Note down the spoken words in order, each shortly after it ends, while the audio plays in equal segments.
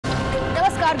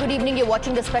Namaskar, good evening. You're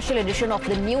watching the special edition of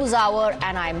the News Hour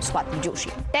and I am Swati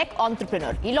Joshi. Tech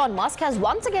entrepreneur Elon Musk has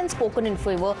once again spoken in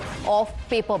favor of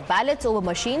paper ballots over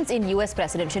machines in US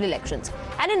presidential elections.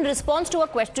 And in response to a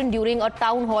question during a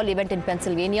town hall event in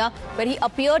Pennsylvania, where he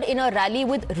appeared in a rally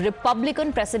with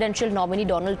Republican presidential nominee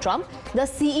Donald Trump, the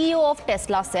CEO of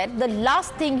Tesla said the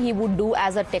last thing he would do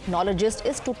as a technologist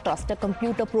is to trust a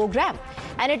computer program.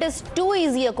 And it is too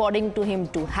easy, according to him,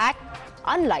 to hack,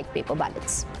 unlike paper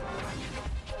ballots.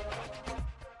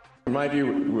 In my view,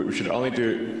 we should only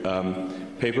do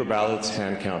paper ballots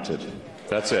hand-counted.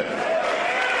 That's it.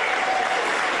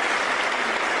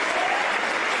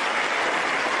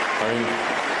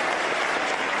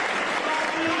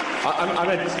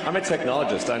 I'm a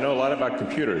technologist. I know a lot about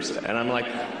computers, and I'm like,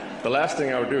 the last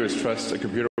thing I would do is trust a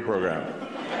computer program.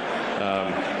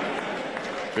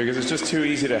 Because it's just too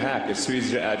easy to hack. It's too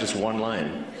easy to add just one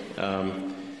line.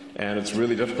 And it's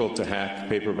really difficult to hack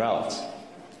paper ballots.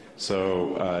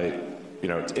 So,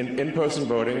 it's in-person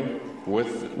voting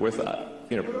with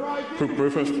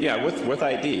proof of, with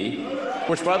ID,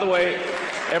 which, by the way,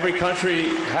 every country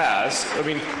has. I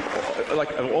mean,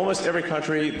 like almost every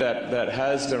country that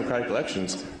has democratic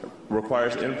elections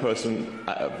requires in-person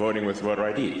voting with voter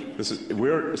ID. This is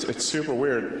weird. It's super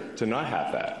weird to not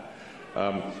have that.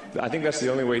 I think that's the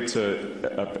only way to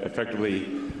effectively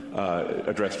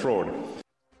address fraud.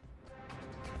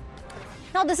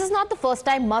 Now, this is not the first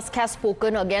time Musk has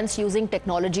spoken against using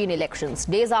technology in elections.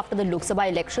 Days after the Lok Sabha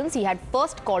elections, he had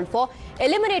first called for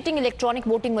eliminating electronic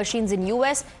voting machines in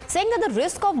US, saying that the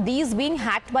risk of these being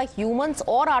hacked by humans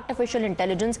or artificial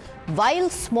intelligence, while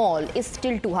small, is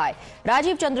still too high.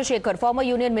 Rajiv Chandrasekhar, former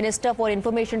Union Minister for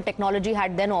Information Technology,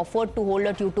 had then offered to hold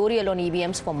a tutorial on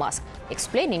EVMs for Musk,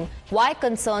 explaining why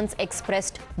concerns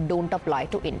expressed don't apply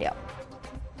to India.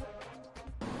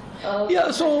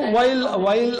 So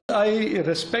while I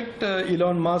respect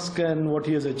Elon Musk and what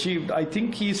he has achieved, I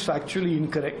think he is factually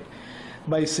incorrect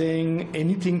by saying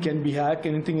anything can be hacked,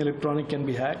 anything electronic can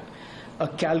be hacked. A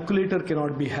calculator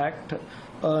cannot be hacked.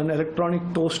 An electronic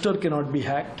toaster cannot be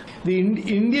hacked. The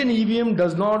Indian EVM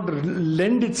does not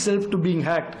lend itself to being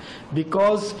hacked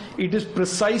because it is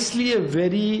precisely a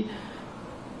very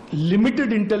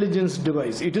limited intelligence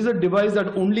device. It is a device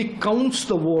that only counts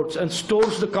the votes and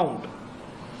stores the count.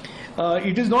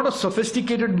 It is not a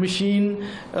sophisticated machine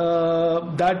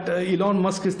that Elon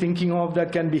Musk is thinking of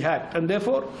that can be hacked, and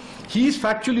therefore he is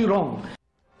factually wrong.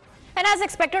 And as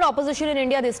expected, opposition in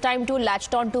India this time too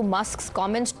latched on to Musk's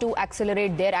comments to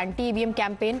accelerate their anti-EVM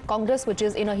campaign. Congress, which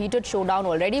is in a heated showdown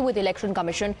already with Election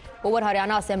Commission over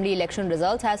Haryana Assembly election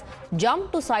results, has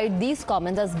jumped to cite these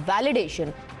comments as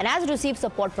validation and has received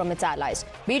support from its allies.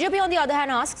 BJP, on the other hand,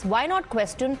 asks why not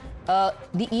question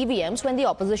the EVMs when the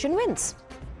opposition wins.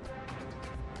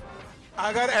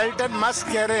 अगर Elton Musk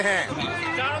कह रहे हैं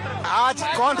आज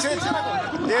कौन से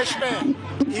देश में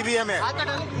EVM है?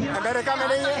 अमेरिका में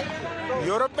नहीं है,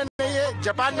 यूरोप में नहीं है,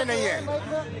 जापान में नहीं है,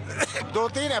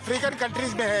 2-3 अफ्रीकन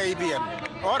कंट्रीज में है ईवीएम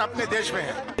और अपने देश में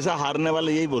है। ऐसा हारने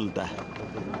वाला यही बोलता है।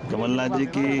 कमलनाथ जी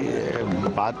की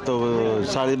बात तो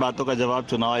सारी बातों का जवाब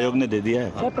चुनाव आयोग ने दे दिया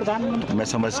है। मैं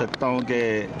समझ सकता हूं कि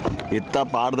इतना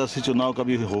पारदर्शी चुनाव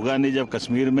कभी होगा नहीं। जब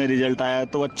कश्मीर में रिजल्ट आया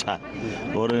तो अच्छा,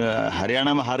 और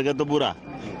हरियाणा में हार गए तो बुरा।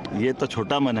 ये तो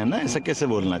छोटा मन है ना, ऐसा कैसे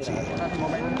बोलना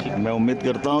चाहिए। मैं उम्मीद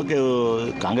करता हूं कि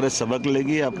कांग्रेस सबक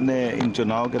लेगी अपने इन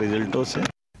चुनाव के रिजल्टों से।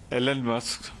 एलन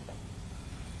मस्क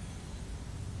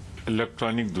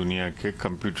इलेक्ट्रॉनिक दुनिया के,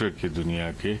 कंप्यूटर की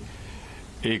दुनिया के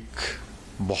एक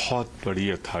बहुत बड़ी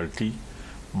अथॉरिटी,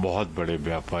 बहुत बड़े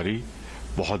व्यापारी,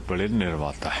 बहुत बड़े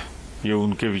निर्माता है। ये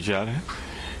उनके विचार हैं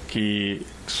कि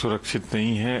सुरक्षित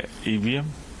नहीं है ईवीएम,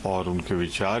 और उनके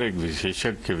विचार एक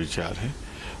विशेषज्ञ के विचार हैं,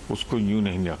 उसको यूं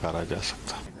नहीं नकारा जा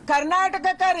सकता। कर्नाटक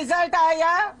का रिजल्ट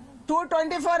आया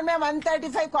 224 में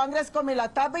 135 कांग्रेस को मिला,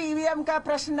 तब ईवीएम का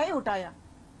प्रश्न नहीं उठाया।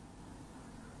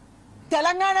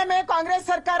 तेलंगाना में कांग्रेस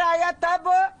सरकार आया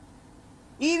तब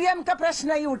ईवीएम का प्रश्न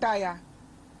नहीं उठाया।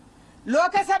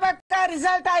 लोकसभा का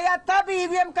रिजल्ट आया तब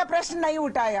ईवीएम का प्रश्न नहीं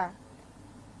उठाया।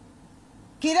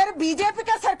 किधर बीजेपी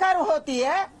का सरकार होती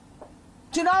है,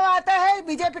 चुनाव आता है,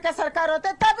 बीजेपी का सरकार होता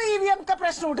है, तब ईवीएम का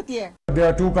प्रश्न उठती है। There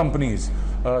are two companies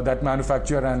that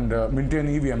manufacture and maintain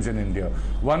EVMs in India.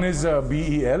 One is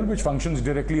BEL, which functions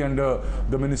directly under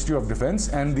the Ministry of Defense,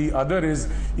 and the other is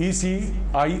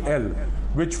ECIL,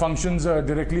 which functions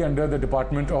directly under the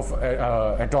Department of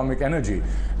Atomic Energy.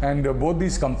 And both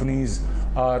these companies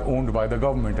are owned by the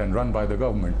government and run by the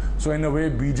government. So in a way,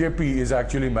 BJP is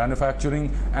actually manufacturing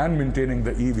and maintaining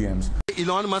the EVMs.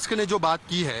 Elon Musk ने जो बात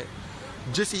की है,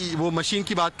 जिस वो machine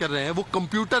की बात कर रहे हैं, वो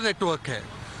कंप्यूटर नेटवर्क है।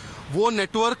 वो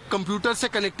नेटवर्क कंप्यूटर से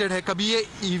कनेक्टेड है। कभी ये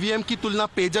ईवीएम की तुलना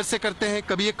पेजर से करते हैं,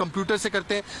 कभी ये कंप्यूटर से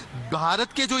करते हैं।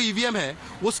 भारत के जो ईवीएम है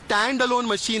वो स्टैंड अलोन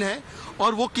मशीन है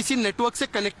और वो किसी नेटवर्क से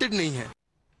कनेक्टेड नहीं है।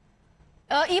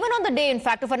 Even on the day, in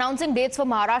fact, of announcing dates for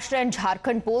Maharashtra and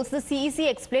Jharkhand polls, the CEC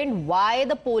explained why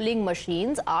the polling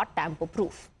machines are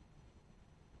tamper-proof.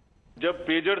 जब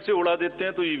पेजर से उड़ा देते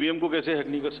हैं तो ईवीएम को कैसे हैक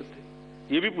नहीं कर सकते,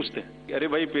 ये भी पूछते हैं कि अरे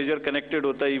भाई पेजर कनेक्टेड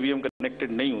होता है, ईवीएम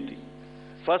कनेक्टेड नहीं होती।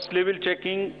 First level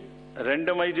checking,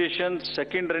 randomisation,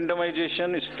 second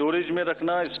randomisation, storage में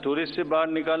रखना, स्टोरेज से बाहर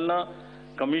निकालना,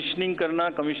 कमीशनिंग करना,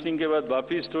 कमीशनिंग के बाद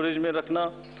वापिस स्टोरेज में रखना,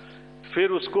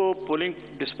 फिर उसको पोलिंग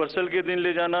डिस्पर्सल के दिन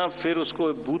ले जाना, फिर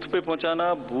उसको बूथ पे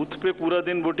पहुंचाना, बूथ पे पूरा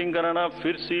दिन वोटिंग कराना,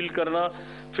 फिर सील करना,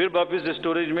 फिर वापस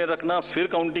स्टोरेज में रखना, फिर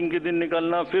काउंटिंग के दिन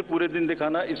निकालना, फिर पूरे दिन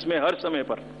दिखाना। इसमें हर समय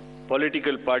पर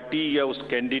पॉलिटिकल पार्टी या उस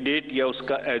कैंडिडेट या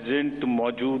उसका एजेंट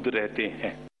मौजूद रहते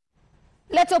हैं।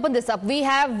 Let's open this up. We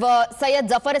have Syed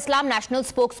Zafar Islam, national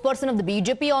spokesperson of the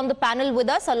BJP, on the panel with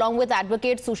us, along with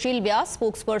advocate Sushil Vyas,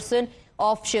 spokesperson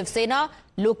of Shiv Sena,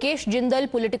 Lokesh Jindal,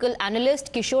 political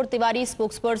analyst, Kishore Tiwari,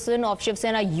 spokesperson of Shiv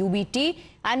Sena UBT,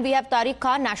 and we have Tariq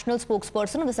Khan, national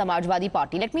spokesperson of the Samajwadi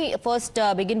Party. Let me first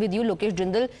begin with you, Lokesh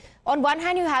Jindal. On one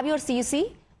hand, you have your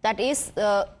CEC, that is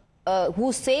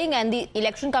who's saying, and the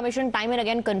Election Commission time and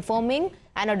again confirming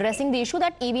and addressing the issue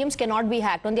that EVMs cannot be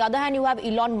hacked. On the other hand, you have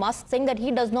Elon Musk saying that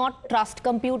he does not trust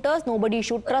computers, nobody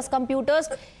should trust computers.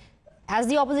 Has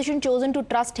the opposition chosen to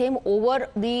trust him over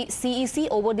the CEC,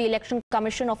 over the Election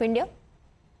Commission of India?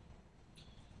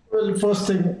 Well, first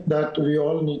thing that we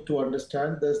all need to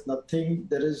understand,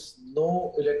 there is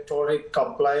no electronic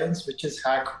compliance which is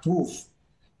hack-proof.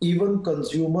 Even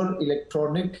consumer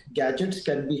electronic gadgets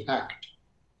can be hacked.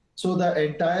 So the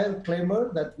entire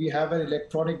claimer that we have an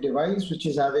electronic device which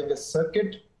is having a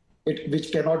circuit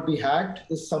which cannot be hacked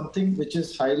is something which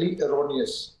is highly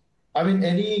erroneous. I mean,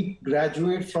 any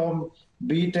graduate from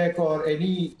BTech or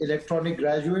any electronic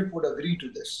graduate would agree to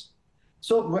this.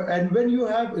 So, and when you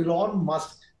have Elon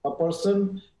Musk, a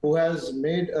person who has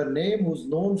made a name, who's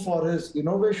known for his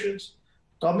innovations,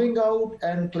 coming out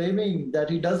and claiming that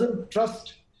he doesn't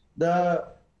trust the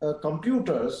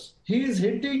computers, he is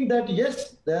hinting that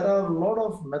yes, there are a lot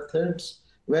of methods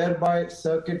whereby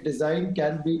circuit design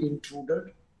can be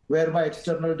intruded, whereby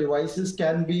external devices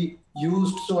can be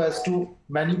used so as to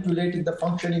manipulate in the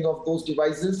functioning of those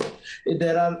devices.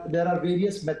 There are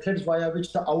various methods via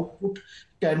which the output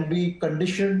can be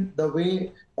conditioned the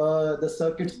way the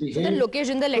circuits behave. So then, Lokesh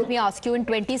Jindal, let me ask you, in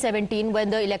 2017, when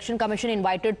the Election Commission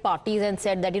invited parties and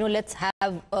said that, let's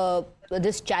have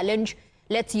this challenge,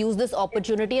 let's use this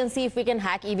opportunity and see if we can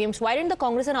hack EVMs. Why didn't the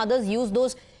Congress and others use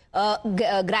those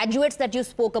graduates that you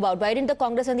spoke about? Why didn't the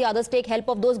Congress and the others take help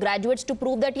of those graduates to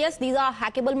prove that, yes, these are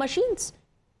hackable machines?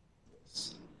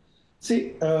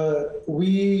 See,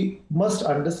 we must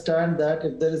understand that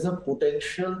if there is a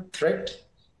potential threat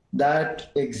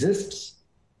that exists,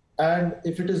 and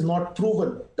if it is not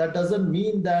proven, that doesn't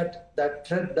mean that that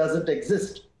threat doesn't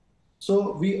exist.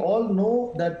 So we all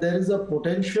know that there is a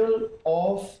potential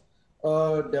of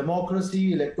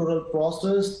democracy, electoral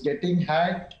process getting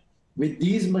hacked with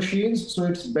these machines, so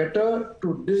it's better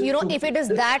to... if it is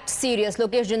that serious,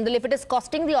 Lokesh Jindal, if it is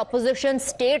costing the opposition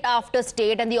state after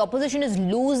state and the opposition is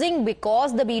losing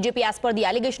because the BJP, as per the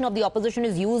allegation of the opposition,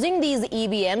 is using these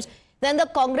EVMs, then the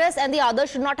Congress and the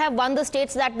others should not have won the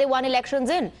states that they won elections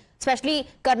in, especially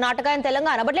Karnataka and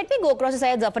Telangana. But let me go across to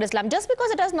Syed Zafar Islam. Just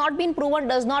because it has not been proven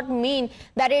does not mean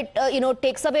that it,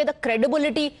 takes away the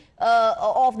credibility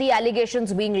of the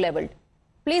allegations being leveled.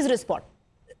 Please respond.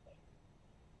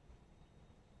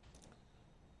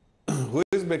 Who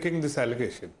is making this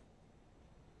allegation?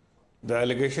 The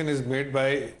allegation is made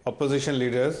by opposition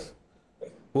leaders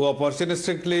who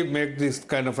opportunistically make this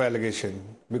kind of allegation.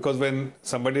 Because when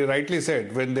somebody rightly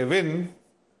said, when they win,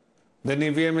 then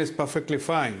EVM is perfectly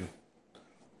fine.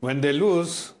 When they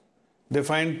lose, they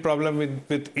find problem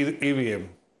with EVM.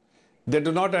 They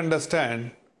do not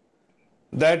understand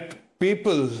that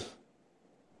people's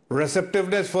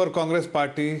receptiveness for Congress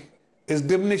party is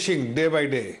diminishing day by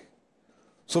day.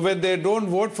 So when they don't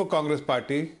vote for Congress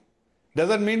party,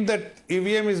 doesn't mean that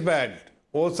EVM is bad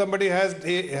or somebody has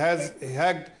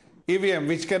hacked EVM,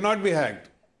 which cannot be hacked.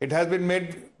 It has been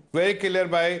made very clear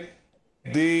by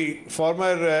the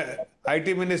former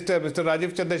IT Minister, Mr.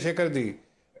 Rajiv Chandrasekhar ji,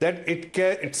 that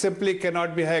it simply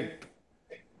cannot be hacked.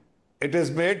 It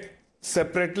is made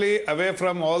separately away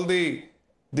from all the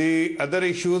other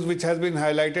issues which has been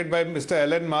highlighted by Mr.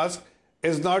 Elon Musk,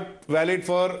 is not valid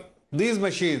for these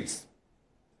machines.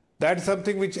 That's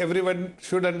something which everyone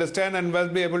should understand and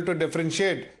must be able to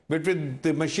differentiate between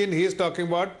the machine he is talking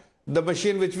about, the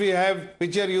machine which we are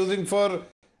using for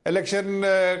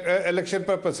election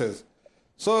purposes.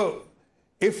 So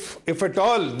if at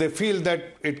all they feel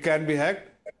that it can be hacked,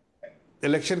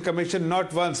 Election Commission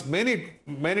not once,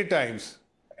 many times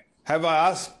have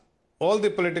asked all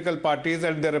the political parties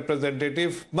and their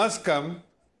representatives must come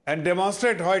and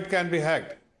demonstrate how it can be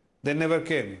hacked. They never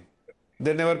came.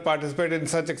 They never participated in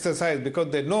such exercise because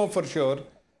they know for sure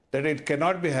that it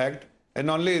cannot be hacked,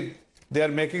 and only they are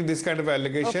making this kind of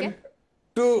allegation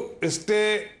to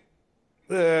stay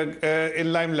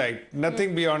in limelight,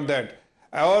 nothing beyond that.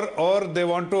 Or they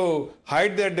want to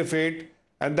hide their defeat,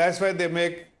 and that's why they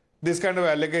make this kind of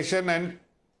allegation and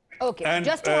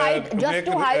just to hide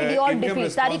your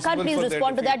defeat. Tariq Khan, please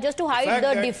respond to that. Just to hide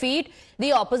the defeat,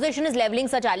 the opposition is levelling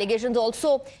such allegations.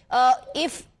 Also,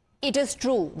 if it is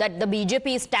true that the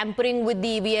BJP is tampering with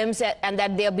the EVMs and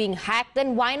that they are being hacked,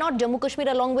 then why not Jammu Kashmir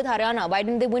along with Haryana? Why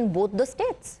didn't they win both the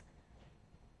states?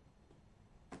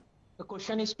 The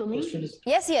question is to me?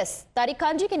 Yes. Tariq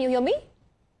Khan ji, can you hear me?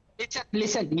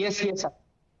 Listen, yes, sir.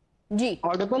 Ji.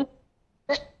 Audible?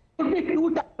 There could be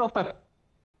two types of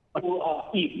So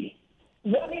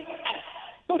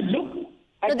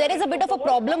there is a bit of a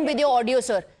problem with your audio,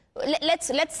 sir. Let's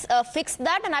fix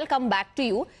that and I'll come back to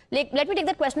you. Let me take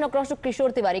that question across to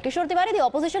Kishore Tiwari. Kishore Tiwari, the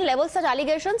opposition levels such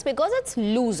allegations because it's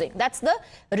losing. That's the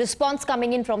response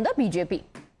coming in from the BJP.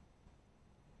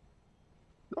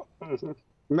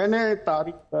 मैंने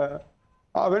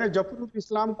जफरुल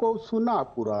इस्लाम को सुना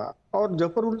पूरा, और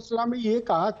जफरुल इस्लाम ने ये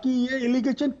कहा कि ये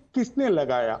एलिगेशन किसने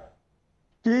लगाया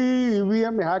कि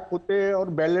ईवीएम हैक होते हैं और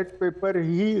बैलेट पेपर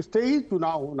से ही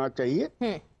चुनाव होना चाहिए,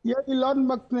 यह इलॉन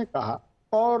मस्क ने कहा।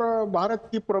 और भारत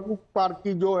की प्रमुख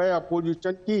पार्टी जो है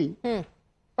अपोजिशन की,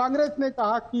 कांग्रेस ने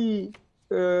कहा कि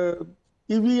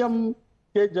ईवीएम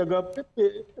के जगह पे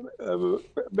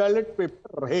बैलेट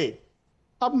पेपर रहे।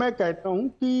 अब मैं कहता हूं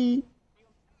कि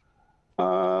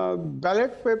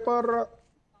बैलेट पेपर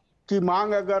की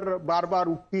मांग अगर बार बार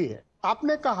उठती है,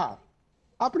 आपने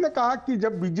कहा कि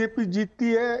जब बीजेपी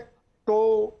जीतती है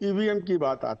तो ईवीएम की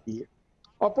बात आती है,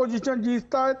 अपोजिशन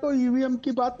जीतता है तो ईवीएम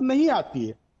की बात नहीं आती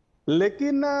है।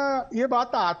 लेकिन ये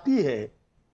बात आती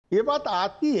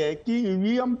है कि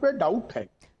ईवीएम पे डाउट है।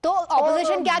 तो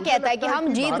ऑपोजिशन क्या कहता है कि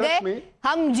हम जीत गए,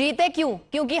 हम जीते क्यों?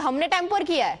 क्योंकि हमने टैंपर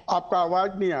किया है। आपका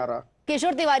आवाज नहीं आ रहा।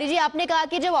 किशोर तिवारी जी, आपने कहा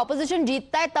कि जब ऑपोजिशन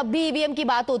जीतता है तब भी ईवीएम की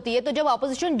बात होती है, तो जब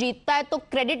ऑपोजिशन जीतता है तो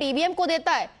क्रेडिट ईवीएम को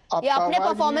देता है या अपने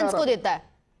परफॉर्मेंस को देता है?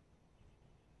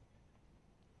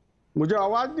 मुझे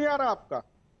आवाज नहीं आ रहा आपका।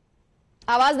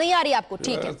 आवाज नहीं आ रही आपको?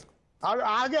 ठीक है,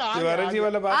 आ गई,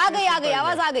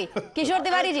 आवाज आ गई। किशोर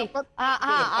तिवारी जी, हाँ,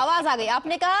 आवाज आ गई।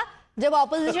 आपने कहा जब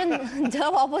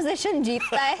ऑपोजिशन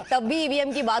जीतता है तब भी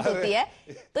ईवीएम की बात होती है,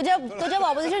 तो जब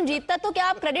ऑपोजिशन जीतता है तो क्या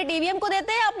आप क्रेडिट ईवीएम को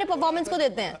देते हैं या अपने परफॉर्मेंस को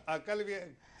देते हैं? अकल भी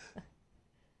है।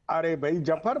 अरे भाई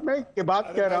जफर, मैं ये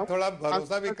बात कह रहा हूँ, थोड़ा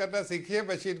भरोसा भी करना सीखिए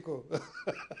मशीन को।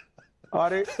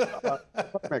 अरे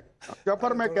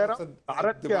जफर, मैं कह रहा हूँ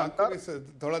भारत के अंदर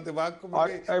थोड़ा दिमाग को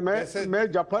मैं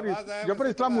जफर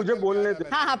इस्लाम मुझे बोलने दे।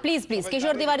 हाँ, प्लीज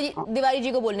किशोर तिवारी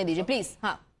जी को बोलने दीजिए, प्लीज।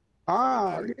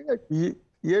 हाँ,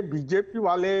 ये बीजेपी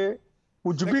वाले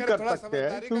कुछ भी कर सकते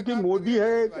हैं क्योंकि मोदी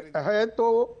है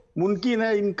तो मुमकिन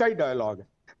है इनका ही डायलॉग है।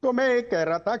 तो मैं ये कह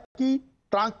रहा था कि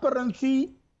ट्रांसपेरेंसी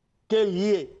के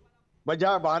लिए,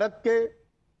 बजाय भारत के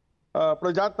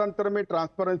प्रजातंत्र में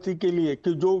ट्रांसपेरेंसी के लिए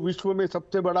कि जो विश्व में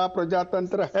सबसे बड़ा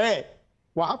प्रजातंत्र है,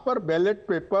 वहां पर बैलेट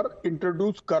पेपर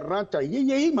इंट्रोड्यूस करना चाहिए,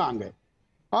 यही मांग है।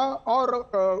 और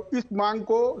इस मांग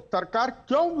को सरकार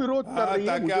क्यों विरोध कर रही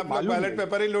है बैलेट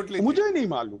पेपर ही लूट लीजिए, मुझे नहीं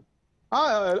मालूम।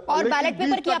 और बैलेट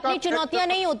पेपर की अपनी चुनौतियां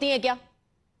नहीं होती है क्या?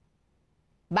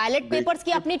 बैलेट पेपर्स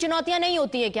की अपनी चुनौतियां नहीं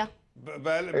होती है क्या?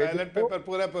 बैलेट पेपर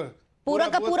पूरा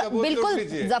का पूरा बिल्कुल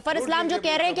जफर इस्लाम जो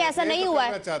कह रहे हैं कि ऐसा नहीं हुआ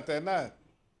है, चाहते हैं ना,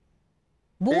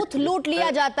 बूथ लूट लिया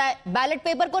जाता है, बैलेट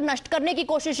पेपर को नष्ट करने की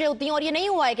कोशिशें होती हैं, और ये नहीं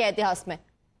हुआ है क्या इतिहास में?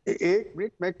 एक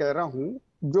मिनट, मैं कह रहा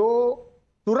हूं जो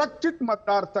सुरक्षित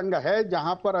मतदार संघ है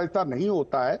जहां पर ऐसा नहीं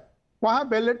होता है, वहां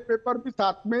बैलेट पेपर भी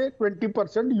साथ में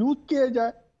 20% यूज किए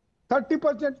जाए,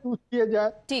 30% यूज किए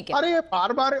जाए। ठीक है। अरे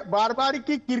बार बार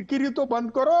की किरकिरी तो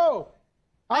बंद करो।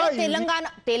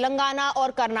 तेलंगाना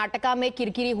और कर्नाटका में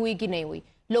किरकिरी हुई कि नहीं हुई?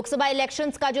 लोकसभा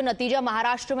इलेक्शंस का जो नतीजा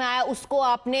महाराष्ट्र में आया उसको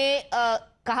आपने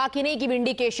कहा कि नहीं कि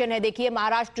विंडिकेशन है? देखिए,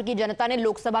 महाराष्ट्र की जनता ने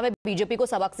लोकसभा में बीजेपी को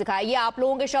सबक सिखाया, ये आप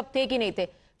लोगों के शब्द थे कि नहीं थे?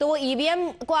 तो वो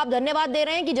ईवीएम को आप धन्यवाद दे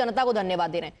रहे हैं कि जनता को धन्यवाद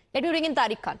दे रहे हैं? Let me bring in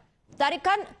Tariq Khan,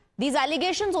 these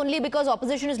allegations only because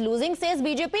opposition is losing, says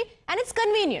BJP, and it's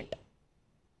convenient.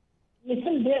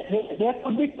 Listen, there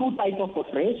could be two types of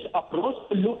approach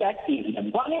to look at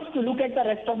EVM. One is to look at the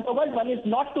rest of the world, one is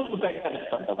not to look at the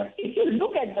rest of the world. If you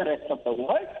look at the rest of the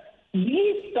world,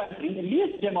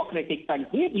 least democratic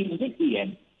countries using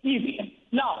EVM. EVM.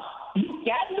 Now, you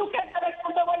can look at the rest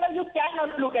of the world or you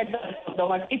cannot look at the rest of the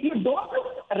world. If you don't look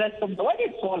at the rest of the world,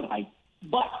 it's all right.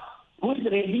 But who is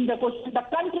raising the question? The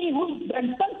country who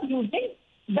themselves using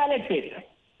ballot paper.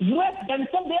 US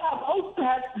themselves, they are about to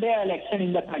have their election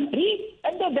in the country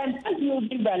and they themselves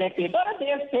using ballot paper and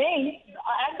they are saying,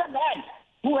 and the man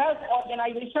who has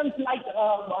organizations like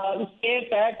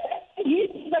State Act, he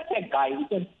is the tech guy, you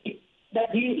can see that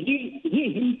he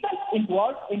himself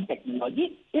involved in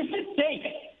technology. Is he saying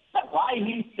why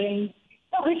he is saying?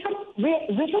 So we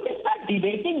should start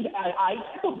debating. I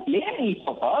have to blame each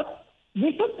of us.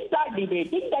 We should start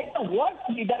debating that the world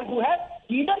leader who has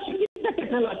leadership in the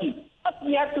technology. But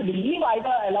we have to believe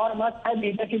either Elon Musk has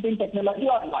leadership in technology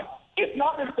or not. If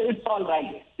not, it's all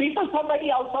right.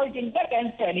 Somebody outside India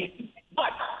can say anything.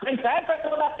 But when Sai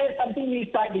Petroda says something, we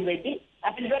start debating.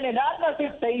 And when Elon Musk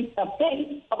is saying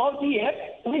something about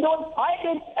EVMs, we don't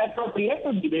find it appropriate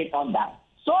to debate on that.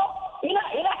 So, in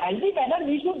a healthy manner,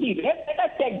 we should debate that a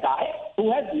tech guy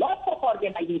who has lots of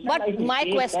organizations. But my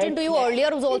question to you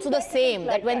earlier was also the same,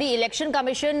 that when the Election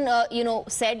Commission,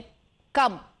 said,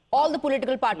 come, all the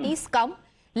political parties come,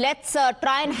 let's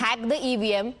try and hack the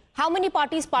EVM. How many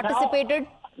parties participated?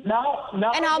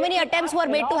 And how many attempts were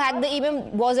made to hack the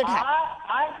EVM? Was it hacked?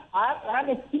 I'm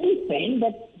actually saying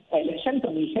that Election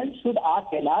Commission should ask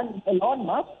Elon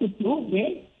Musk to prove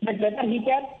that whether he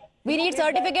can. We need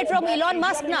certificate from Elon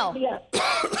Musk now.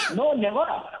 No, never.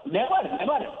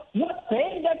 You're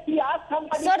saying that he asked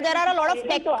somebody. Sir, there are a lot of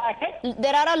tech.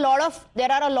 There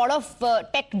are a lot of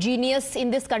tech genius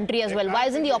in this country as well. Why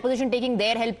isn't the opposition taking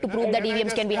their help to prove that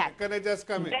EVMs can be hacked? Can I just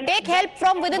come in? Take help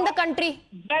from within the country.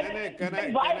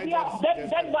 Then why we are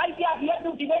here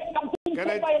to debate something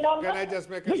said by Elon Musk?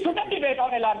 We shouldn't debate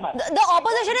on Elon Musk. The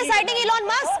opposition is citing Elon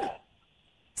Musk.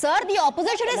 Sir, the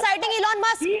opposition is citing Elon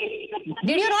Musk.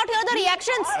 Did you not hear the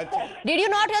reactions? Did you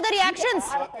not hear the reactions?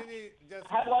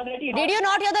 Did you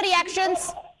not hear the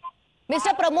reactions?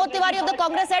 Mr. Pramod Tiwari of the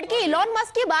Congress said कि Elon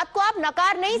Musk की बात को आप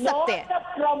नकार नहीं सकते हैं.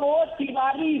 Pramod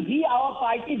Tiwari, we, our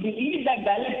party, believe that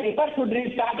ballot paper should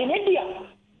restart in India.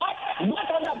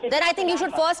 Then I think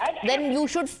you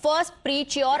should first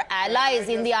preach your allies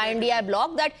in the INDI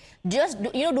bloc that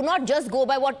do not just go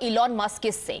by what Elon Musk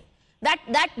is saying.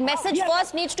 That message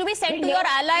first needs to be sent to your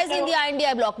allies in the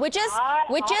INDI bloc, which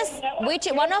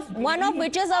one of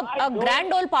which is a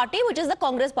grand old party, which is the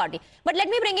Congress party. But let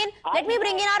me bring in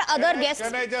our other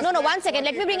guests. No, 1 second.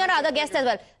 Let me bring in our other guests as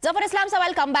well. Zafar Islam, sir,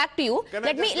 I'll come back to you.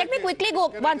 Let me quickly go.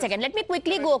 1 second. Let me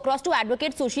quickly go across to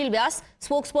Advocate Sushil Vyas,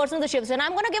 spokesperson of the Shiv Sena.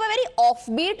 I'm going to give a very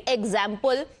offbeat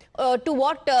example to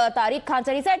what Tariq Khan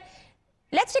said. He said,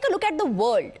 let's take a look at the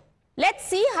world. Let's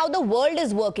see how the world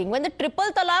is working. When the triple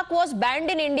talaq was banned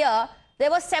in India,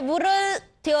 there were several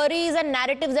theories and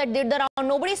narratives that did the round.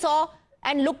 Nobody saw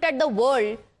and looked at the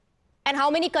world and how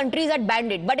many countries had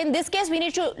banned it. But in this case, we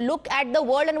need to look at the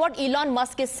world and what Elon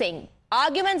Musk is saying.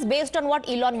 Arguments based on what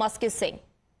Elon Musk is saying.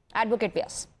 Advocate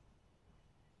Vyas.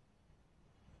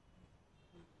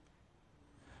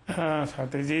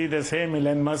 Swati, the same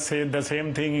Elon Musk said the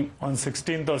same thing on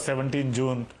 16th or 17th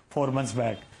June, 4 months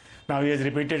back. Now he has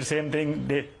repeated same thing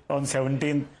on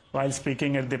 17th while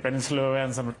speaking at the Peninsula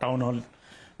and some town hall.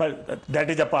 But that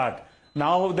is apart.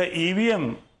 Now the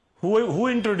EVM, who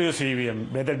introduced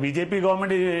EVM? Whether BJP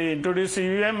government introduced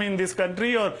EVM in this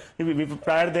country or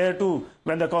prior there too,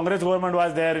 when the Congress government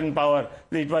was there in power,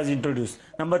 it was introduced.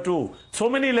 Number two, so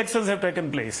many elections have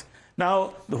taken place.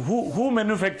 Now, who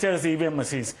manufactures EVM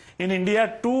machines? In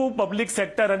India, 2 public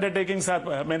sector undertakings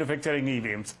are manufacturing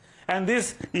EVMs. And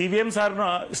these EVMs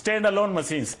are standalone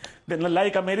machines. Then,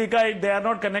 like America, they are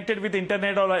not connected with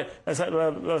internet or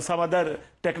some other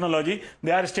technology.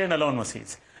 They are standalone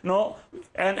machines. No,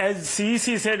 and as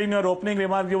CEC said in your opening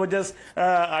remark,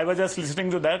 I was just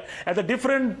listening to that. At the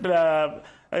different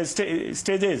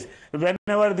stages,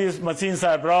 whenever these machines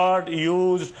are brought,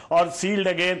 used or sealed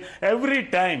again, every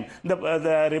time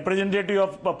the representative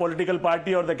of a political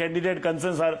party or the candidate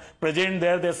concerns are present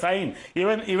there, they sign.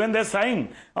 Even they sign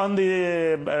on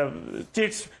the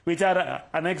chits which are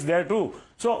annexed there too.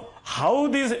 So how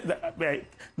these,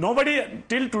 nobody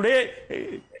till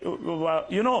today,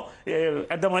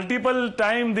 at the multiple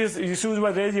time these issues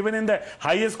were raised, even in the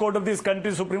highest court of this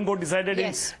country, Supreme Court decided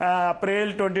in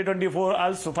April 2024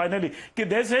 also finally.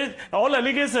 They said all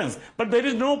allegations, but there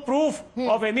is no proof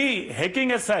of any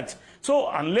hacking as such. So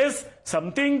unless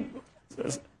something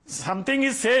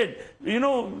is said,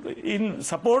 in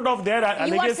support of their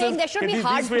allegations, saying there should be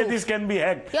hard proof. This can be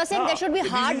hacked. You're saying there should be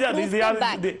hard proof to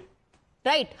back.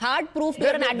 Right, hard proof.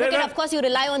 You're an advocate, of course, you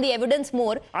rely on the evidence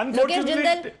more.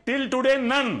 Unfortunately, till today,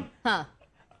 none.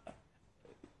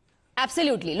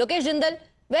 Absolutely. Lokesh Jindal,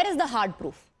 Where is the hard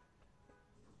proof?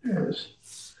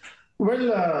 Yes.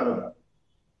 Well,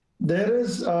 there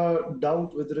is a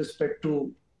doubt with respect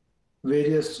to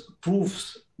various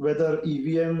proofs, whether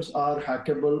EVMs are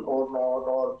hackable or not,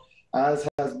 or as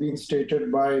has been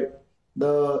stated by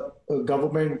the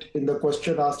government in the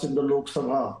question asked in the Lok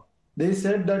Sabha, they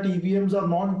said that EVMs are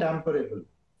non-tamperable.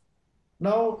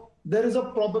 Now, there is a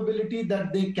probability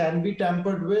that they can be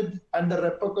tampered with, and the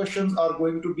repercussions are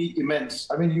going to be immense.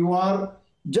 I mean, you are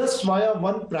just via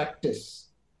one practice,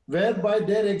 whereby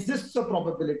there exists a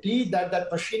probability that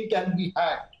that machine can be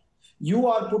hacked. You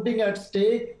are putting at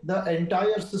stake the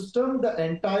entire system, the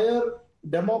entire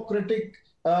democratic,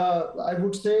 I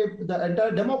would say, the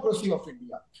entire democracy of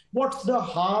India. What's the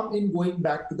harm in going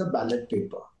back to the ballot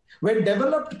paper? When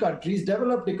developed countries,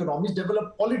 developed economies,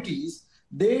 developed polities,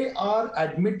 they are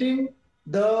admitting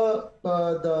the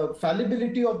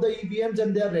fallibility of the EVMs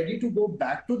and they are ready to go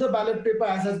back to the ballot paper,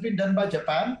 as has been done by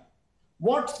Japan.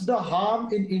 What's the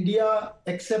harm in India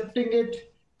accepting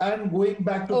it and going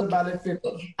back to the ballot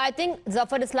paper? I think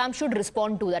Zafar Islam should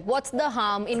respond to that. What's the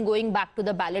harm in going back to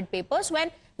the ballot papers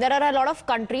when there are a lot of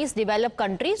countries, developed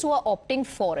countries, who are opting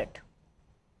for it?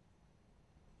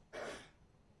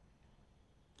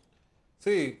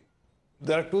 See,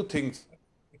 there are two things.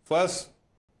 First,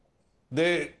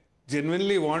 they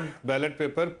genuinely want ballot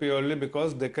paper purely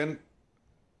because they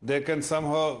can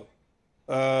somehow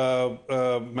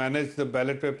manage the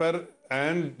ballot paper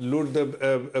and loot the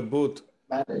booth,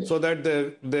 so that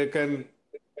they can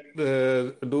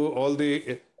do all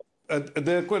the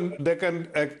they can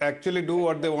actually do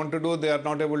what they want to do. They are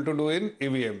not able to do in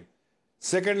EVM.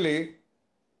 Secondly,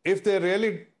 if they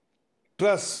really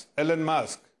trust Elon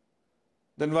Musk,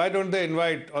 then why don't they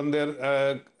invite on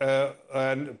their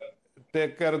and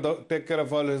take care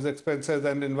of all his expenses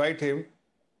and invite him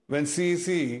when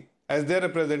CEC, as their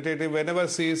representative, whenever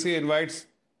CEC invites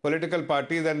political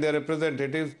parties and their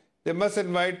representatives, they must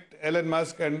invite Elon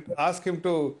Musk and ask him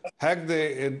to hack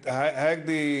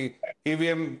the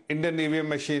EVM, Indian EVM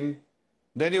machine.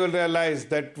 Then you will realize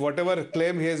that whatever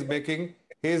claim he is making,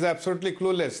 he is absolutely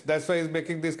clueless. That's why he is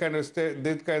making this kind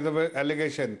of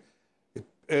allegation.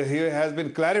 He has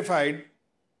been clarified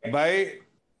by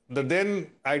the then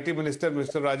IT Minister,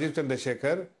 Mr. Rajiv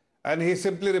Chandrasekhar, and he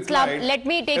simply replied... Let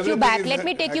me take you back. Let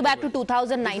me take you back to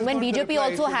 2009 when BJP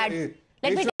also had...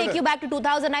 Let me take you back to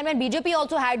 2009 when BJP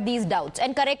also had these doubts.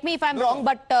 And correct me if I'm wrong,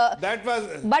 but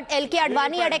LK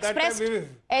Advani had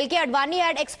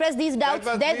expressed these doubts.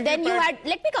 Then you had...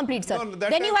 Let me complete, sir.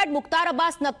 Then you had Mukhtar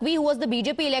Abbas Naqvi, who was the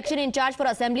BJP election in charge for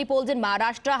assembly polls in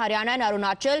Maharashtra, Haryana and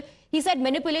Arunachal. He said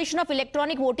manipulation of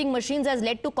electronic voting machines has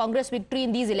led to Congress victory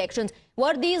in these elections.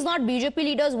 Were these not BJP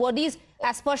leaders? Were these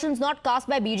aspersions not cast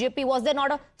by BJP? Was there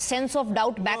not a sense of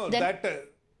doubt back then?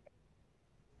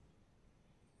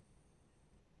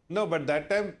 No, but that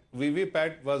time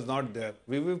VVPAT was not there.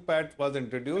 VVPAT was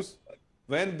introduced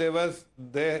when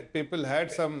people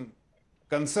had some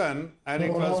concern, and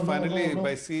it was finally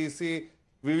by CEC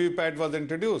VVPAT was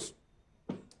introduced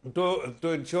to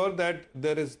ensure that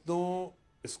there is no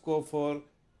scope for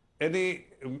any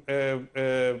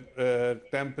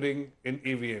tampering in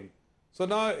EVM. So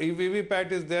now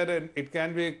VVPAT is there and it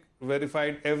can be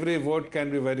verified. Every vote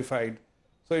can be verified.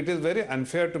 So it is very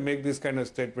unfair to make this kind of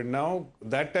statement. Now,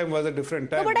 that time was a different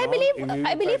time. No, but I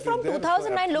believe from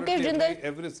 2009, Lokesh Jindal...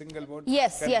 Every single vote...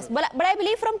 Yes. But I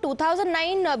believe from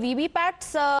 2009,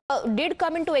 VVPATs did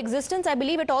come into existence. I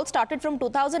believe it all started from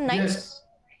 2009.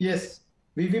 Yes.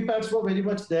 VVPATs were very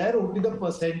much there. Only the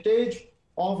percentage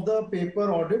of the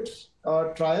paper audits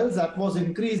trials that was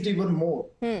increased even more,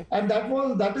 and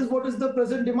that is what is the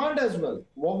present demand as well.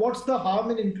 What's the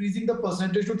harm in increasing the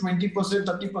percentage to 20%,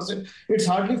 30%? It's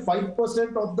hardly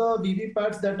 5% of the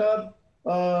VVPATs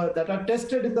that are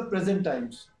tested in the present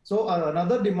times. So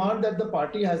another demand that the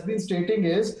party has been stating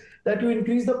is that you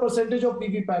increase the percentage of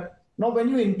VVPAT. Now, when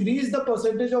you increase the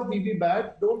percentage of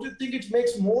VVPAT, don't you think it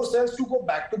makes more sense to go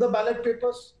back to the ballot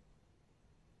papers?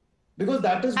 Because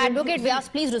that is... Advocate Vyas,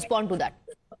 please respond to that.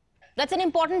 That's an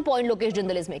important point Lokesh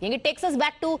Jindal is making. It takes us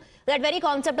back to that very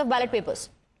concept of ballot papers.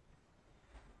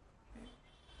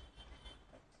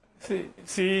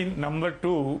 See, number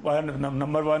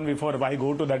one, before I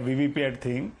go to that VVPAT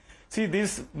thing, see,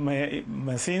 these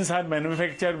machines are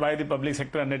manufactured by the public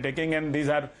sector undertaking, and these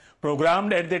are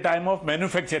programmed at the time of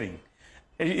manufacturing.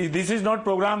 This is not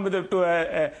programmed with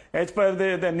as per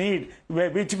the need,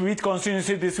 which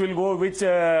constituency this will go, which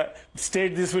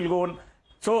state this will go.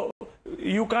 So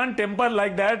you can't temper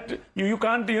like that. You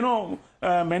can't,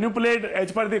 manipulate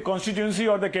as per the constituency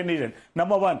or the candidate.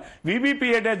 Number one,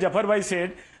 VVPAT, as Jafar Bhai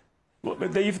said,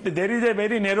 if there is a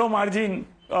very narrow margin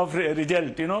of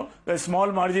result, you know, a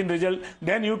small margin result,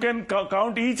 then you can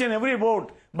count each and every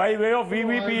vote by way of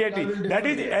VVPAT. That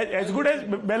is as good as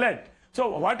ballot.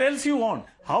 So what else you want?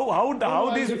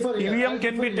 How this EVM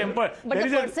can be tempered? But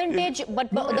the percentage, but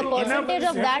the percentage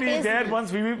of that is there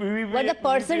once but the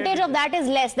percentage of that is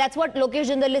less. That's what Lokesh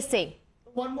Jindal is saying.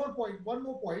 One more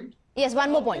point. Yes,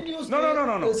 one more point. No.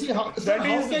 That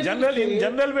is general. In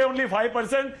general way, only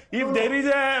 5%. If there is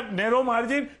a narrow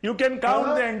margin, you can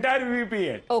count the entire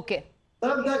VVPAT. Okay.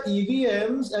 Sir, the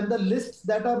EVMs and the lists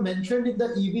that are mentioned in the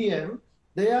EVM,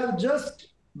 they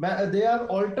are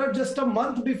altered just a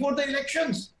month before the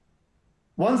elections.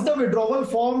 Once the withdrawal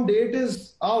form date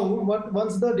is out,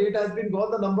 once the date has been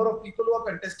gone, the number of people who are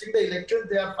contesting the elections,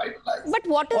 they are finalized. But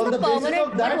what is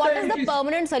the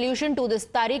permanent solution to this,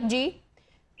 Tariq ji?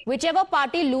 Whichever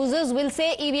party loses will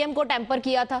say EVM को tamper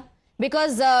किया था,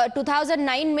 because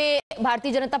 2009 में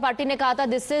Bharatiya Janata party ने कहा था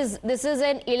this is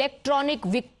an electronic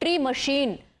victory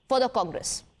machine for the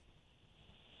Congress.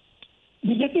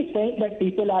 BJP is saying that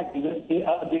people are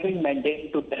giving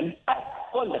mandate to them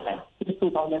all the time since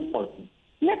 2014.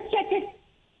 Let's check it.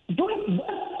 Do it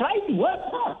work, try to work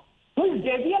hard. Who is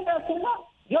JVL Narasimha?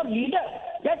 Your leader.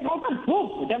 That voter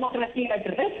proved democracy at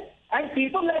risk. And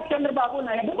people like Chandrababu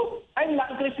Naidu and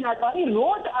Lalkrishna Advani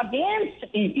wrote against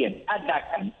EVM at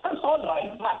that time. That's all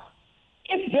right. But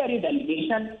if there is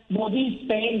allegation, Modi is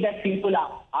saying that people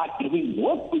are giving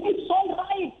votes, it's all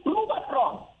right. Prove us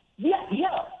wrong. We are here.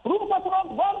 Prove us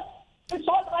wrong. Well, it's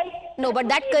all right. No, but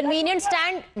that convenient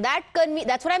stand,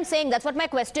 that's what I'm saying. That's what my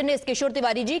question is, Kishore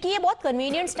Tiwari ji, कि ये बहुत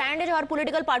convenient stand है जो हर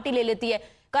political party ले लेती है.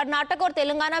 कर्नाटक और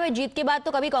तेलंगाना में जीत के बाद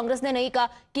तो कभी कांग्रेस ने नहीं कहा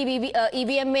कि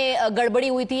ईवीएम में गड़बड़ी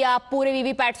हुई थी, आप पूरे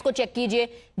वीवीपैट्स को चेक कीजिए.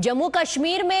 जम्मू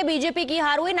कश्मीर में बीजेपी की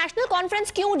हार हुई, नेशनल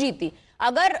कॉन्फ्रेंस क्यों जीती?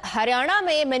 अगर हरियाणा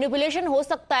में मैनिपुलेशन हो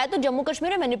सकता है तो जम्मू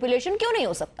कश्मीर में मैनिपुलेशन क्यों नहीं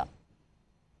हो सकता?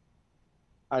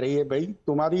 अरे ये भाई,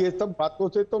 तुम्हारी ये सब बातों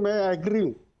से तो मैं एग्री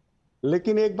हूं,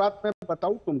 लेकिन एक बात मैं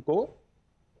बताऊं तुमको,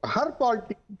 हर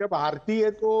पार्टी जब हारती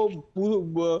है तो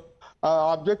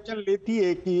ऑब्जेक्शन लेती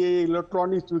है कि ये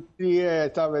इलेक्ट्रॉनिक विक्ट्री है,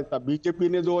 ऐसा वैसा. बीजेपी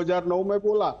ने 2009 में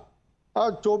बोला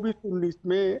और 24-19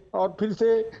 में और फिर से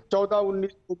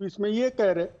 14-19-24 में ये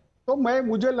कह रहे. तो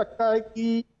मुझे लगता है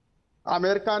कि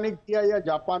अमेरिका ने किया या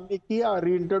जापान ने किया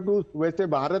रीइंट्रोड्यूस, वैसे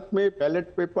भारत में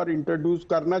बैलेट पेपर इंट्रोड्यूस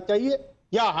करना चाहिए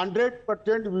या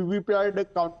 100%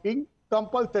 वीवीपैट काउंटिंग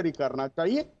कंपलसरी करना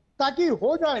चाहिए, ताकि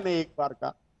हो जाए ना एक बार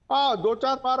का.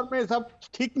 2-4 बार में सब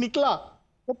ठीक निकला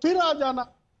तो फिर आ जाना.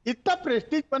 इतना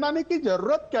प्रेस्टीज बनाने की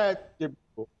जरूरत क्या है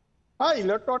को?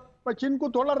 इलेक्ट्रॉनिक मशीन को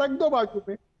थोड़ा रख दो बाजू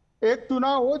में, एक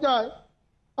चुनाव हो जाए.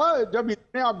 जब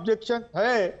इतने ऑब्जेक्शन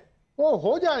है तो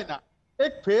हो जाए ना,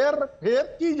 एक फेयर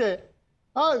चीज है.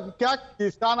 क्या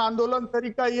किसान आंदोलन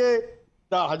तरीका ये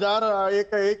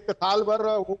एक साल भर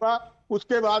होगा,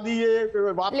 उसके बाद ही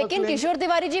ये वापस. लेकिन किशोर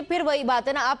तिवारी जी, फिर वही बात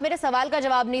है ना, आप मेरे सवाल का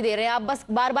जवाब नहीं दे रहे हैं. आप बस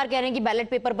बार बार कह रहे हैं कि बैलेट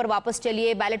पेपर पर वापस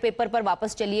चलिए, बैलेट पेपर पर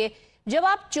वापस चलिए. जब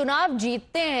आप चुनाव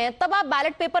जीतते हैं तब आप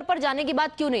बैलेट पेपर पर जाने की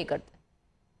बात क्यों नहीं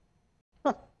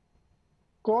करते?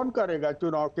 कौन करेगा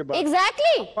चुनाव के बाद?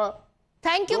 Exactly.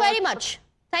 Thank you very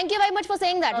much for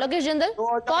saying that. Lokesh Jindal,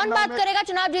 कौन बात करेगा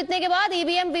चुनाव जीतने के बाद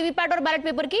ईवीएम, वीवीपैट और बैलेट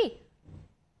पेपर की?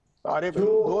 अरे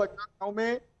 2009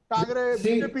 में कांग्रेस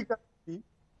बीजेपी करती थी,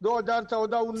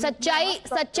 2014-19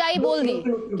 सच्चाई बोल दी.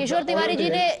 किशोर तिवारी जी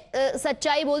ने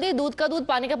सच्चाई बोल दी, दूध का दूध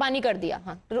पानी का पानी कर दिया.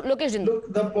 हाँ, Lokesh Jindal.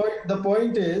 The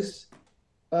point is,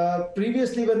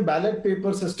 previously when ballot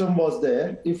paper system was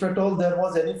there, if at all there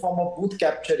was any form of booth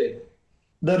capturing,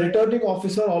 the returning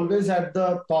officer always had the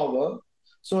power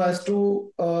so as to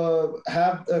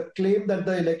have a claim that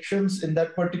the elections in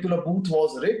that particular booth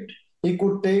was rigged. He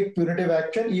could take punitive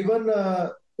action, even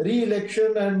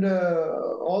re-election and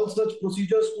all such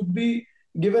procedures could be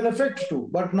given effect to.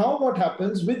 But now what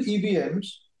happens with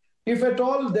EVMs, if at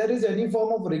all there is any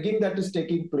form of rigging that is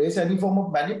taking place, any form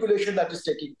of manipulation that is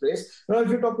taking place, if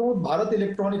you talk about Bharat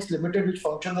Electronics Limited, which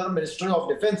functions under Ministry of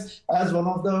Defense, as one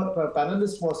of the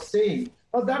panelists was saying,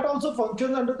 that also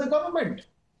functions under the government.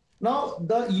 Now,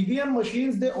 the EVM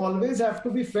machines, they always have to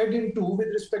be fed into with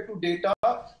respect to data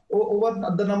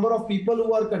over the number of people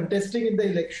who are contesting in the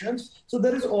elections. So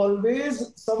there is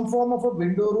always some form of a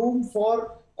window room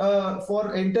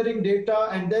for entering data,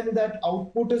 and then that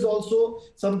output is also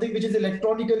something which is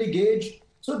electronically gauged.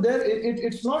 So there,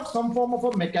 it's not some form of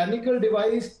a mechanical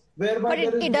device whereby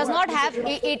but it does not have,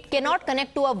 it cannot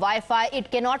connect to a Wi-Fi,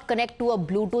 it cannot connect to a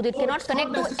Bluetooth, it cannot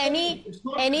connect to any,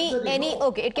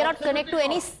 okay, it cannot connect to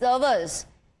any servers.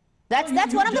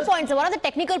 That's one of the points, one of the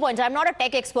technical points. I'm not a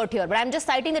tech expert here, but I'm just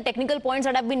citing the technical points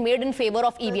that have been made in favor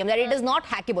of EVM, that it is not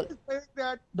hackable.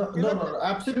 No,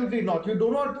 absolutely not. You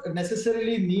do not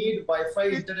necessarily need Wi-Fi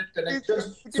internet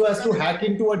connections so as to hack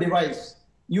into a device.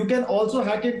 You can also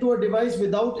hack into a device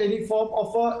without any form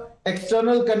of a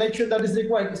external connection that is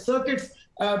required. Circuits,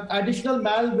 additional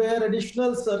malware,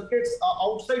 additional circuits,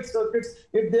 outside circuits,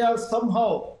 if they are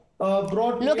somehow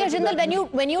brought. Lokesh Jindal,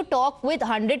 when you talk with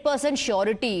 100%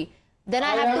 surety, then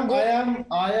I have to go.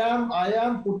 I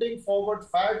am putting forward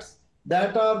facts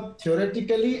that are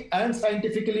theoretically and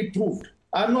scientifically proved.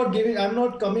 I'm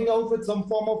not coming out with some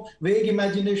form of vague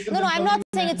imagination. No, I'm not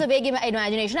saying it's a vague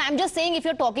imagination. I'm just saying if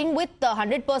you're talking with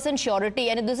 100% surety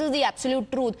and if this is the absolute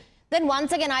truth, then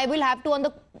once again I will have to, on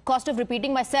the cost of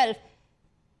repeating myself,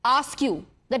 ask you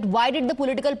that why did the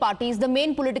political parties, the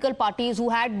main political parties who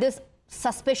had this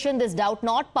suspicion, this doubt,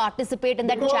 not participate in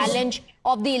that challenge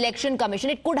of the election commission?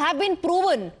 It could have been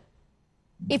proven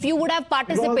if you would have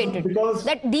participated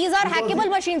that these are hackable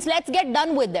machines. Let's get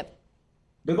done with them.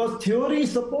 Because theory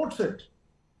supports it.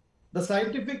 The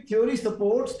scientific theory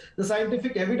supports, the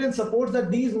scientific evidence supports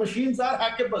that these machines are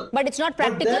hackable. But it's not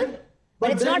practical.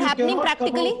 But it's not happening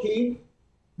practically.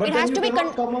 It has to be,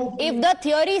 if the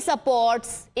theory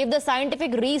supports, if the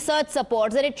scientific research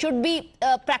supports, then it should be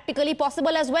practically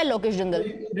possible as well, Lokesh Jindal.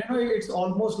 You know, it's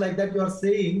almost like that you are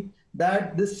saying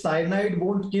that this cyanide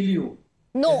won't kill you.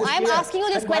 No, I'm asking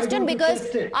you this question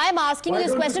because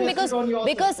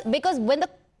because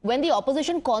when the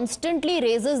opposition constantly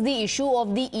raises the issue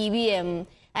of the EVM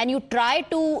and you try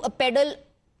to peddle,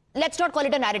 let's not call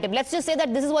it a narrative, let's just say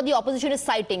that this is what the opposition is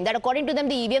citing, that according to them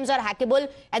the EVMs are hackable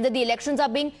and that the elections are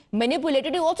being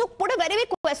manipulated. You also put a very big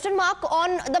question mark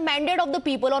on the mandate of the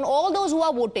people, on all those who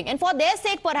are voting, and for their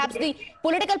sake perhaps the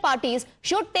political parties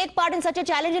should take part in such a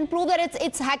challenge and prove that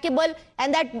it's hackable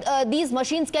and that these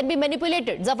machines can be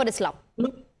manipulated. Zafar Islam.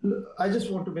 Look, I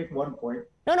just want to make one point.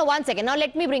 No, one second. Now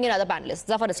let me bring in other panelists.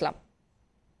 Zafar Islam.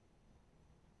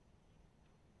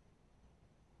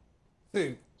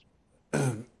 See,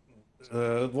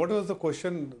 what was the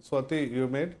question, Swati, you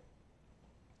made?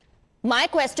 My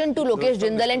question to Lokesh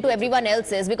Jindal and to everyone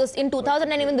else is, because in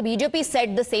 2009 even the BJP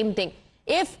said the same thing.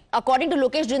 If, according to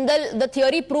Lokesh Jindal, the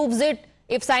theory proves it,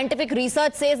 if scientific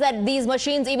research says that these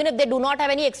machines, even if they do not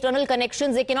have any external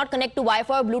connections, they cannot connect to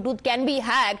Wi-Fi or Bluetooth, can be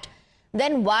hacked,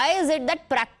 then why is it that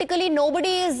practically nobody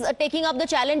is taking up the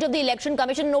challenge of the election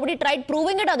commission? Nobody tried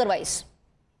proving it otherwise.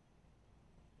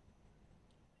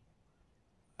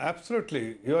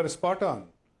 Absolutely, you are spot on.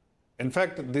 In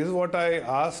fact, this is what I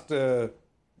asked all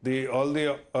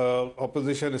the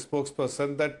opposition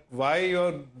spokesperson, that why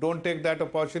you don't take that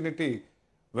opportunity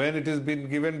when it has been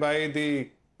given by the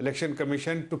election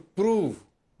commission to prove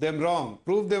them wrong,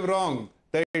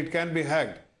 that it can be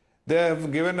hacked. They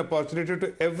have given opportunity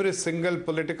to every single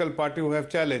political party who have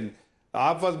challenged.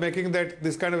 AAP was making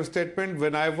this kind of statement.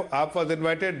 When AAP was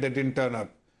invited, they didn't turn up.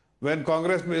 When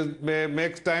Congress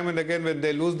makes time and again, when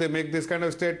they lose, they make this kind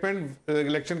of statement. The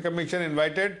election commission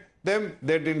invited them,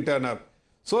 they didn't turn up.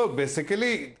 So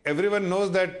basically, everyone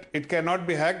knows that it cannot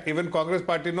be hacked. Even Congress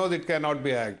party knows it cannot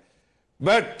be hacked.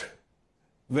 But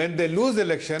when they lose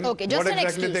election, what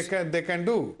exactly they can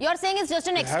do? You're saying it's just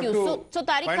an excuse. So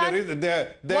Tariq Khan,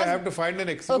 they have to find an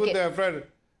excuse. Okay. They have to,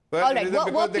 all right.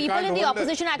 Were people in the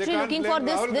opposition actually looking for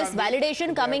this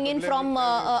validation coming in from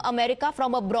America,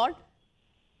 from abroad?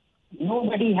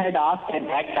 Nobody had asked at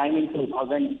that time in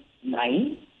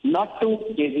 2009, not to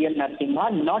JVL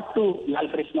Narasimha, not to Lal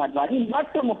Krishna Advani,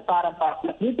 not to Mukhtar Abbas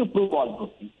Naqvi to prove all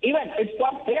those things. Even it's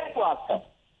not fair to ask us.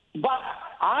 But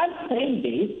I'm saying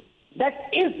this, that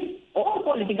if all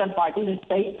political parties is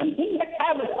saying something, let's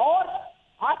have it. Or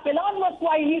ask Elon Musk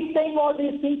why he's saying all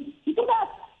these things. He could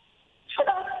ask.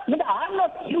 But I'm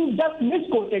not, you just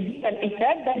misquoted me and he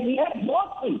said that we have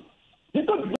more things. We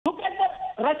could look at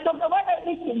the rest of the world, and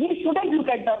we shouldn't look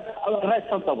at the rest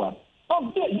of the world.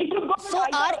 So we should go to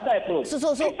the approach. It's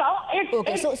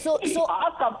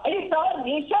our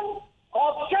nation's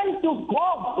option to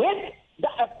go with the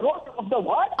approach of the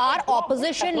world. Are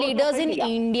opposition leaders in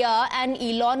India and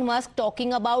Elon Musk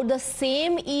talking about the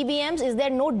same EVMs? Is there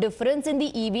no difference in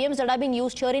the EVMs that are being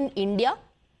used here in India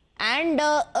and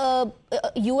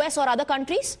US or other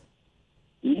countries?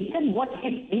 Listen, what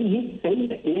he's saying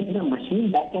that there is a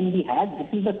machine that can be hacked.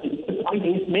 This is the simple point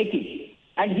he's making.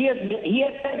 And he has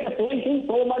said the same thing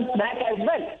 4 months back as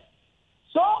well.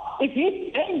 So if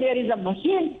he's saying there is a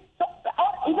machine, so,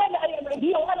 or even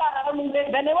we all are,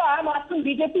 whenever I'm asking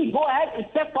BJP, go ahead,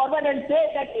 step forward and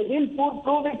say that we'll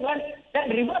prove it once, then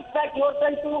reverse back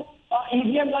yourself to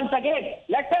EVM once again.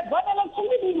 Let's have one election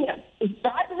with EVM.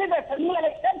 Start with a assembly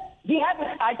election, We have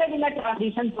started in a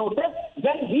transition process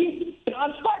when we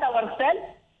transferred ourselves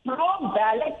from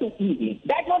ballot to EVM.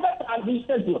 That was a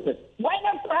transitional process. Why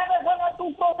not have a 1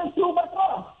 or 2 process through the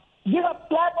cross? Give a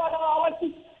clap on our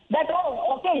seat that,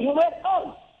 oh, okay, you were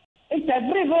wrong. It's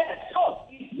everywhere. So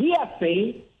we are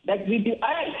saying that we do,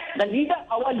 and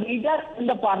our leader in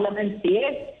the parliament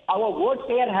says our vote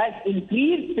share has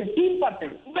increased 15%.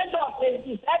 Even the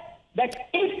opposition said that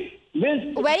if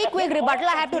will... Very quick rebuttal,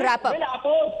 I have to wrap up.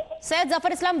 Syed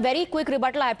Zafar Islam, very quick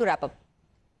rebuttal, I have to wrap up.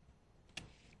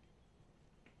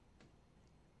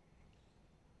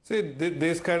 See,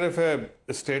 this kind of a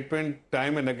statement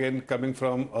time and again coming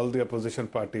from all the opposition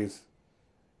parties,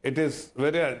 it is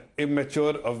very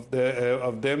immature of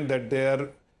them that they are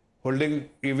holding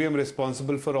EVM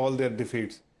responsible for all their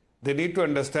defeats. They need to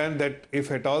understand that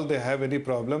if at all they have any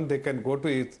problem, they can go to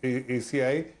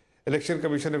ECI, Election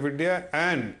Commission of India,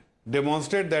 and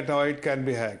demonstrate that how it can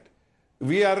be hacked.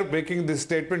 We are making this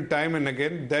statement time and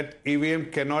again that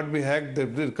EVM cannot be hacked.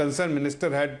 The concerned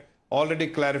minister had already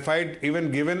clarified,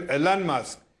 even given Elon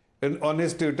Musk on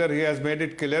his Twitter, he has made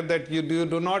it clear that you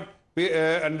do not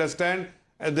understand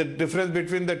the difference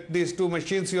between these two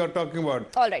machines you are talking about.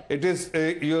 All right. It is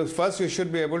first you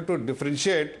should be able to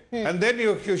differentiate, and then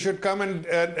you should come and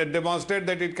demonstrate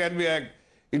that it can be hacked.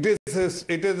 It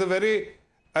is a very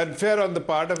unfair on the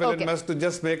part of Elon Musk to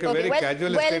just make a very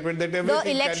casual statement that everything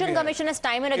the Election Commission has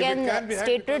time and again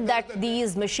stated that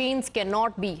these machines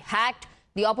cannot be hacked.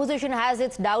 The opposition has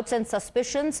its doubts and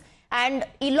suspicions, and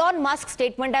Elon Musk's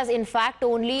statement has in fact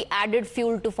only added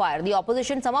fuel to fire. The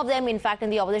opposition, some of them in fact in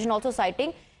the opposition also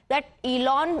citing that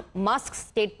Elon Musk's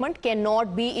statement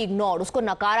cannot be ignored. Usko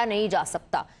nakara nahi ja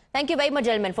sakta. Thank you very much,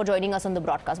 gentlemen, for joining us on the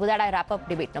broadcast. With that, I wrap up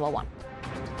debate number 1.